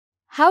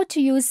How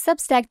to use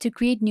Substack to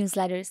create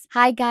newsletters.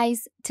 Hi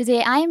guys,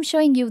 today I am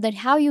showing you that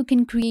how you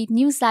can create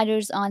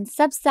newsletters on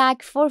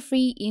Substack for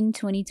free in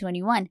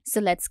 2021. So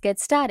let's get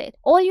started.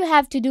 All you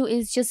have to do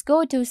is just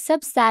go to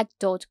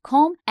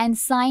substack.com and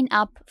sign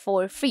up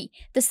for free.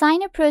 The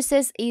sign up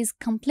process is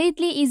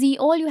completely easy.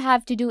 All you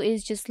have to do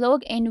is just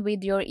log in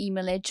with your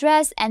email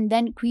address and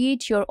then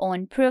create your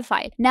own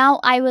profile. Now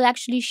I will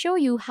actually show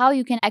you how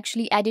you can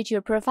actually edit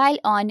your profile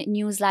on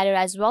newsletter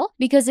as well,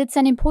 because it's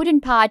an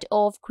important part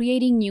of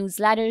creating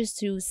newsletters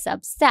through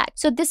Substack.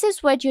 So this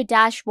is what your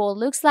dashboard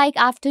looks like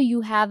after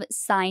you have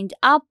signed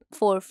up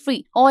for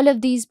free. All of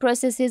these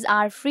processes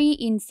are free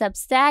in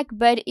Substack,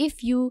 but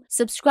if you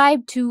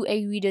subscribe to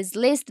a readers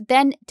list,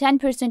 then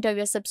 10% of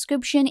your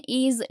subscription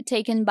is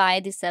taken by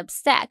the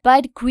Substack.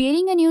 But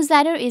creating a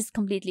newsletter is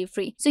completely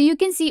free. So you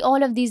can see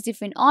all of these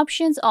different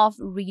options of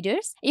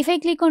readers. If I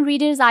click on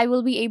readers, I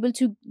will be able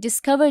to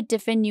discover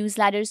different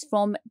newsletters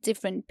from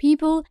different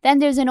people. Then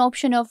there's an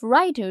option of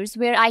writers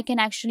where I can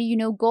actually,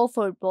 go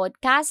for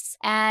podcasts,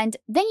 and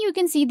then you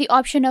can see the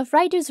option of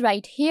writers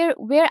right here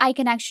where I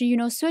can actually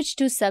switch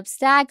to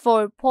Substack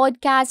for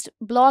podcast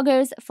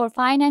bloggers, for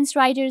finance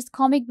writers,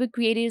 comic book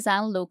creators,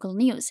 and local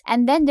news.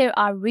 And then there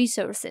are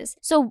resources.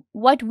 So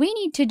what we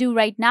need to do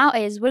right now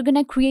is we're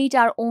gonna create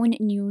our own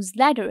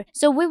newsletter.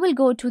 So we will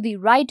go to the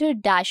writer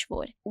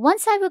dashboard.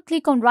 Once I will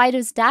click on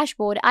writer's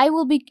dashboard, I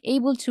will be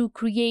able to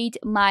create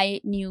my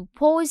new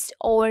post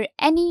or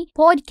any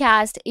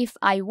podcast if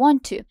I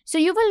want to. So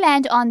you will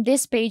land on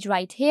this page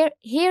right here.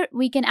 Here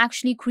we can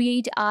actually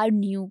create our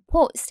new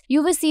post.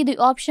 You will see the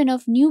option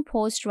of new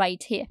post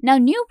right here. Now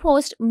new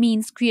post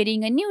means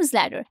creating a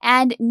newsletter,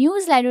 and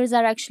newsletters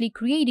are actually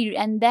created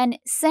and then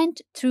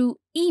sent through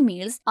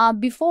emails.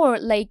 Before,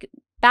 like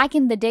back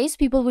in the days,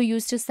 people were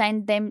used to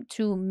send them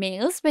through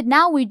mails, but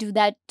now we do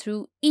that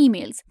through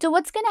emails. So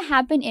what's gonna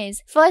happen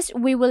is, first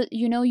we will,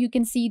 you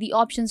can see the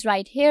options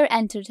right here,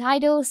 enter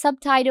title,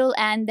 subtitle,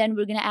 and then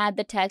we're gonna add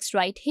the text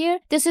right here.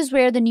 This is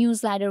where the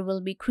newsletter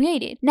will be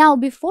created. Now,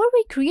 before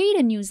we create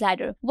a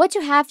newsletter, what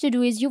you have to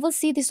do is you will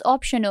see this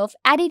option of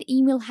edit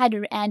email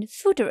header and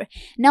footer.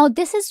 Now,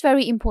 this is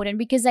very important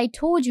because I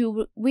told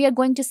you we are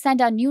going to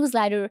send our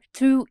newsletter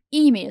through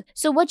email.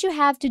 So what you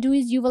have to do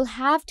is you will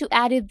have to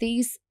edit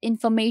these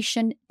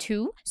information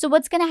too. So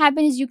what's gonna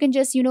happen is you can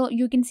just,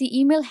 you can see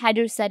email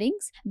header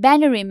settings,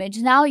 banner image.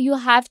 Now you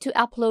have to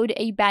upload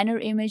a banner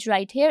image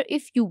right here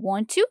if you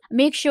want to.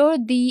 Make sure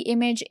the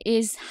image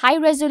is high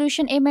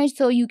resolution image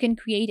so you can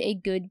create a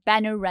good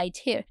banner right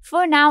here.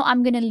 For now,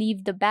 I'm gonna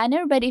leave the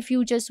banner, but if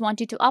you just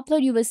wanted to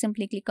upload, you will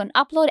simply click on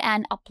upload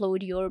and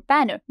upload your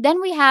banner.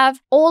 Then we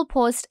have all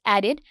posts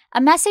added,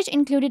 a message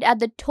included at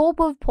the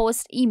top of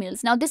post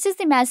emails. Now this is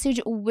the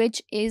message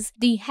which is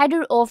the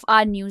header of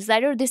our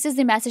newsletter. This is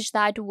the message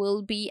that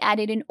will be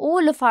added in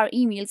all of our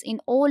emails, in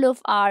all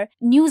of our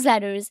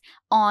newsletters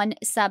on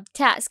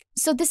Substack.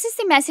 So this is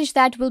the message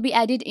that will be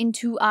added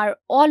into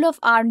all of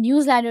our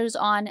newsletters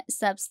on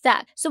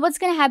Substack. So what's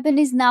going to happen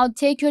is, now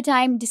take your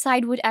time,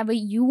 decide whatever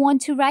you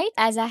want to write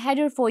as a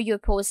header for your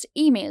post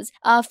emails.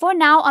 For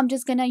now, I'm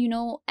just gonna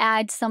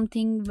add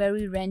something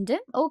very random.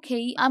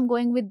 Okay, I'm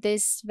going with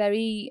this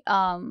very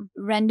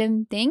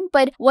random thing.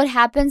 But what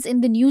happens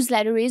in the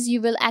newsletter is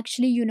you will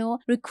actually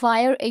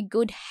require a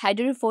good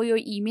header for your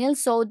email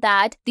so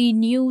that the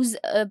news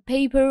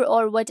paper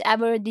or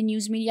whatever the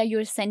news media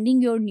you're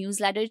sending your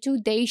newsletter to,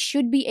 they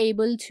should be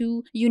able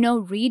to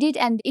read it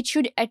and it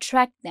should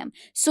attract them.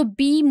 So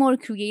be more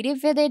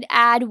creative with it,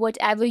 add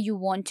whatever you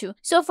want to.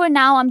 So for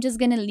now, I'm just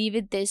gonna leave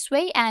it this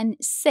way and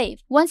save.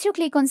 Once you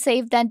click on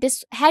save, then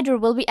this header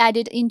will be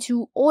added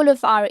into all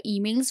of our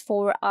emails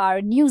for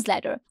our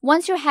newsletter.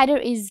 Once your header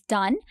is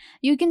done,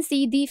 you can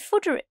see the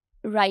footer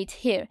right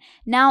here.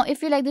 Now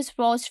if you like this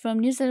post from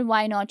newsletter,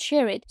 why not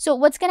share it? So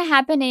what's gonna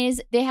happen is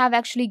they have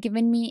actually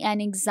given me an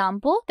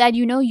example that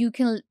you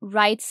can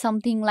write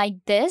something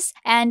like this,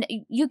 and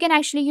you can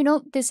actually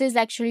this is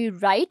actually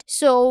right.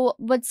 So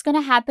what's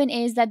gonna happen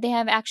is that they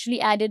have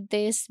actually added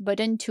this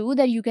button too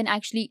that you can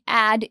actually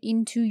add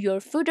into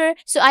your footer.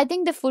 So I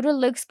think the footer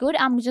looks good.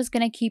 I'm just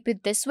gonna keep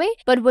it this way.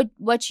 But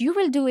what you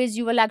will do is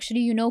you will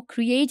actually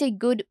create a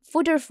good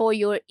footer for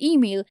your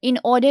email in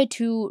order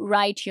to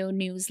write your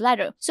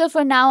newsletter. So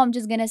for now, I'm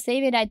just gonna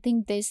save it. I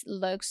think this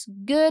looks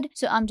good,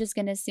 so I'm just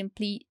gonna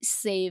simply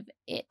save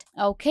it.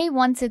 Okay,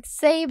 once it's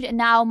saved,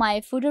 now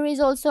my footer is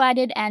also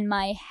added and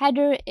my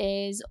header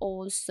is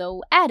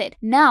also added.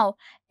 Now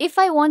if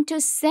I want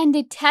to send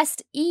a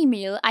test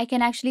email, I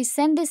can actually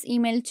send this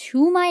email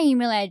to my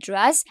email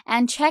address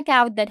and check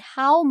out that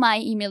how my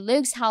email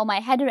looks, how my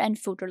header and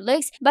footer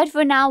looks. But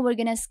for now, we're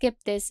gonna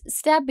skip this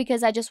step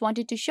because I just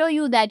wanted to show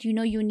you that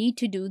you need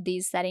to do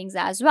these settings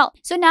as well.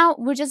 So now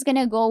we're just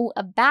gonna go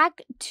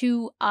back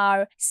to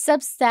our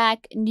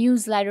Substack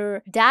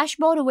newsletter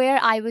dashboard where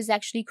I was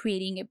actually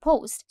creating a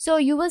post. So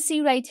you will see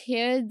right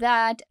here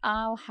that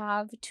I'll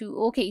have to,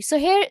 okay, so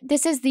here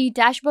this is the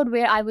dashboard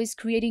where I was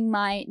creating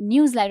my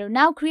newsletter newsletter.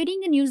 Now,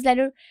 creating a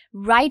newsletter,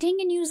 writing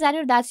a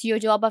newsletter, that's your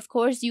job. Of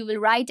course, you will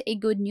write a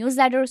good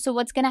newsletter. So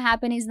what's going to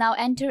happen is now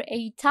enter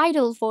a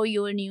title for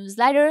your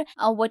newsletter,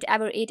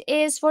 whatever it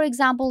is. For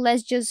example,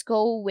 let's just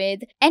go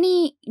with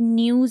any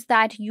news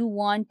that you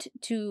want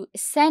to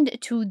send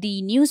to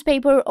the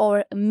newspaper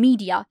or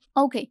media.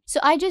 Okay, so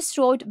I just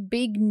wrote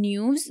big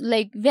news,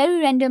 like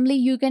very randomly.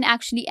 You can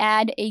actually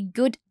add a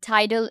good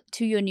title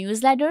to your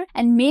newsletter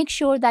and make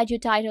sure that your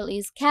title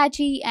is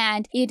catchy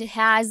and it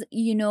has,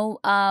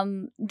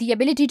 the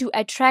ability to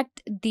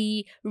attract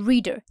the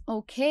reader.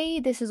 Okay,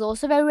 this is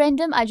also very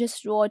random. I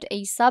just wrote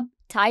a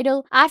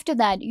subtitle. After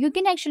that, you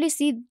can actually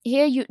see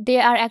here they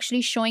are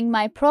actually showing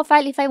my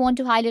profile. If I want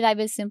to hide it, I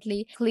will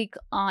simply click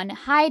on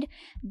hide.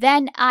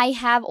 Then I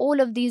have all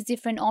of these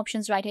different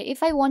options right here.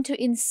 If I want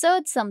to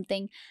insert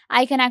something,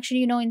 I can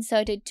actually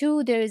insert it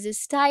too. There is a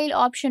style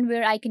option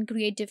where I can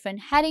create different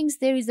headings.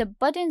 There is a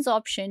buttons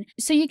option,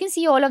 so you can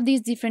see all of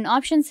these different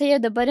options here.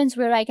 The buttons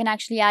where I can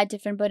actually add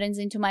different buttons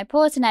into my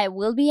post, and I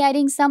will be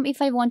adding some.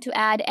 If I want to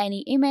add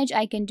any image,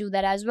 I can do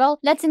that as well.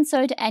 Let's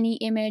insert any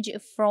image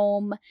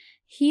from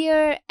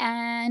here,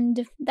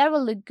 and that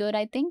will look good,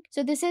 I think.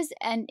 So this is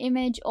an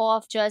image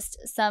of just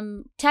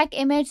some tech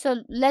image. So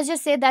let's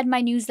just say that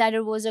my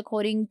newsletter was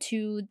according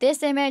to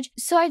this image.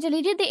 So I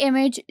deleted the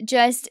image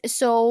just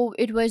so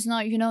it was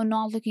not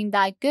not looking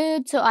that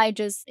good. So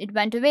it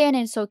went away and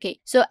it's okay.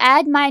 So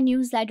add my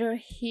newsletter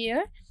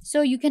here.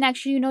 So you can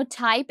actually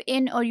type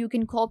in, or you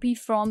can copy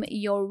from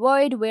your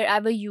Word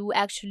wherever you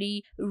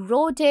actually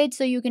wrote it.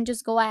 So you can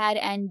just go ahead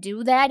and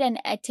do that and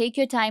take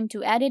your time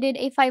to edit it.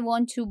 If I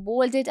want to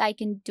bold it, I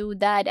can do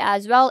that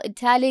as well.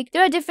 Italic,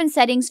 there are different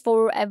settings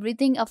for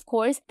everything, of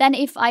course. Then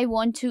if I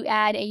want to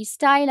add a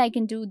style, I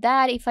can do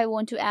that. If I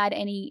want to add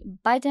any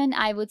button,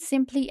 I would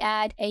simply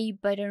add a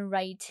button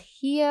right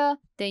here.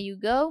 There you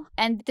go.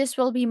 And this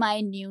will be my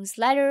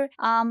newsletter.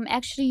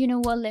 Actually, you know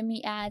what? Let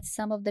me add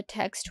some of the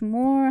text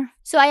more.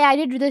 So I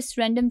added this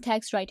random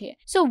text right here.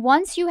 So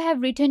once you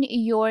have written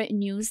your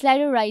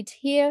newsletter right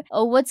here,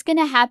 what's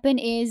gonna happen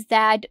is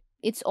that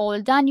it's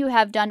all done. You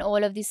have done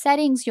all of the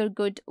settings. You're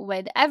good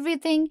with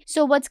everything.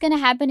 So what's gonna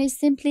happen is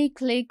simply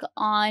click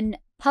on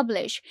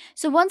publish.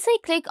 So once I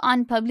click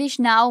on publish,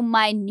 now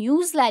my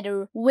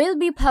newsletter will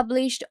be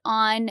published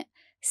on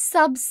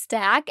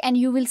Substack and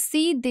you will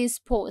see this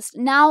post.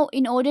 Now,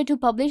 in order to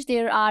publish,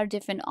 there are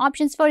different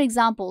options. For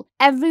example,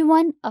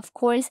 everyone, of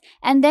course,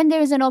 and then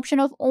there is an option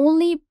of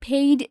only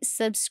paid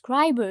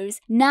subscribers.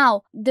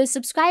 Now, the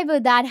subscriber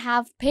that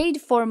have paid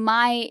for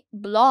my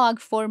blog,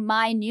 for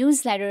my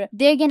newsletter,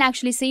 they can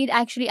actually see it.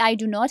 Actually, I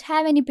do not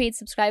have any paid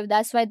subscriber.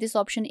 That's why this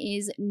option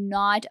is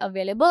not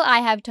available. I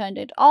have turned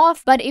it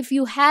off. But if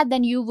you had,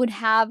 then you would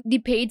have the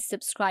paid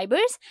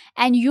subscribers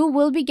and you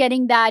will be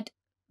getting that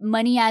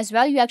money as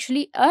well. You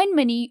actually earn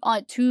money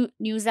through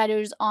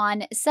newsletters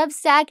on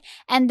Substack,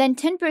 and then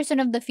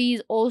 10% of the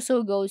fees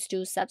also goes to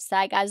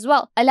Substack as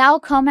well. Allow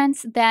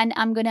comments, then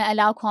I'm gonna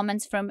allow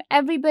comments from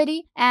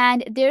everybody,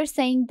 and they're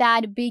saying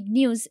that big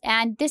news,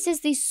 and this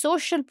is the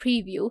social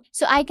preview.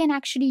 So I can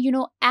actually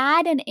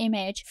add an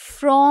image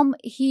from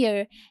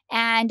here,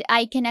 and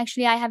I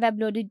have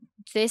uploaded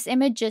this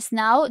image just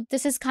now.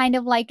 This is kind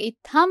of like a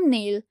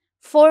thumbnail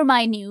for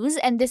my news,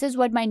 and this is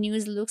what my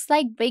news looks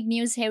like. Big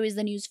news, here is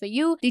the news for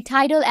you. The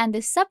title and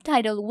the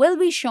subtitle will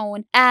be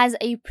shown as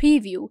a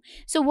preview.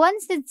 So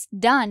once it's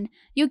done,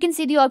 you can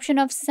see the option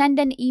of send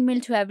an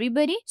email to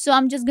everybody. So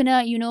I'm just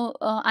gonna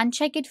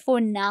uncheck it for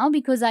now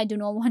because I do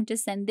not want to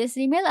send this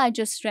email. I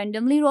just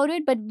randomly wrote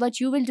it. But what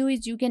you will do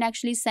is you can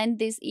actually send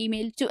this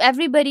email to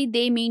everybody.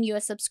 They mean your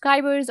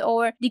subscribers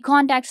or the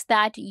contacts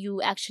that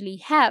you actually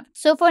have.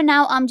 So for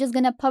now, I'm just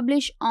gonna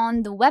publish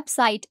on the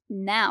website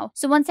now.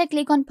 So once I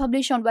click on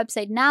publish on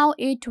website now,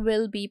 it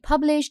will be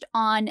published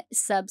on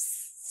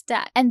Substack.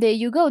 And there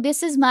you go.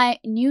 This is my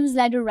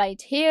newsletter right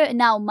here.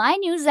 Now my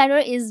newsletter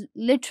is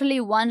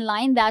literally one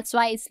line, that's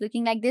why it's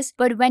looking like this.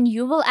 But when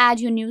you will add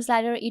your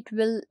newsletter, it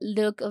will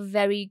look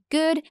very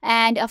good,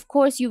 and of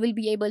course you will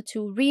be able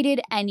to read it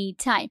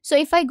anytime. So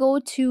if I go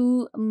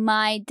to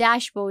my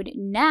dashboard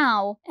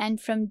now, and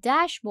from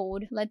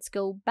dashboard, let's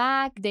go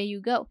back. There you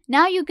go.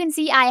 Now you can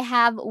see I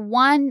have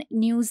one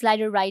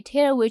newsletter right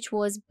here, which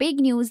was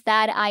big news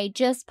that I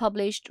just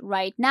published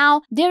right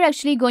now. They're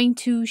actually going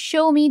to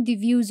show me the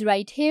views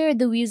right here,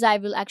 the views I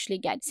will actually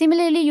get.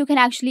 Similarly, you can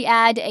actually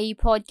add a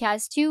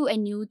podcast to a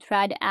new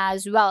thread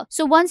as well.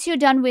 So once you're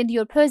done with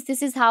your post,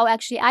 this is how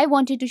actually I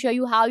wanted to show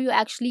you how you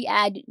actually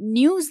add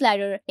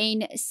newsletter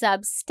in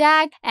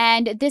Substack,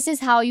 and this is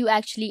how you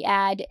actually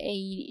add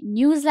a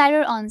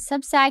newsletter on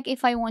Substack.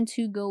 If I want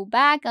to go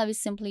back, I will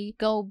simply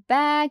go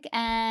back,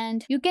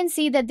 and you can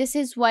see that this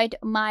is what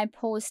my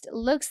post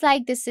looks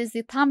like. This is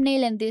the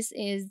thumbnail and this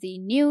is the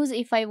news.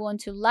 If I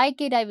want to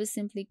like it, I will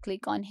simply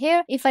click on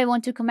here. If I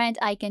want to comment,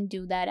 I can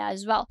do that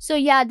as well. So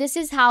yeah, this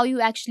is how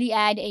you actually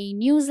add a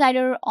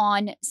newsletter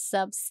on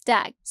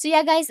Substack. So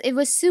yeah guys, it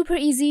was super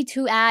easy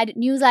to add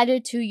newsletter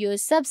to your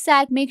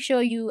Substack. Make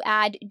sure you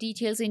add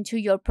details into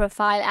your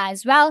profile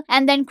as well,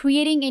 and then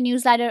creating a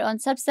newsletter on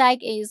Substack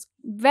is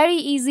Very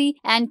easy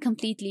and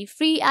completely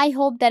free. I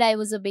hope that I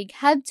was a big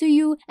help to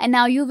you, and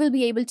now you will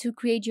be able to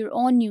create your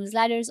own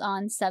newsletters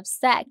on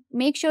Substack.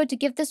 Make sure to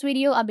give this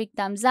video a big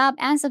thumbs up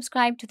and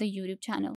subscribe to the YouTube channel.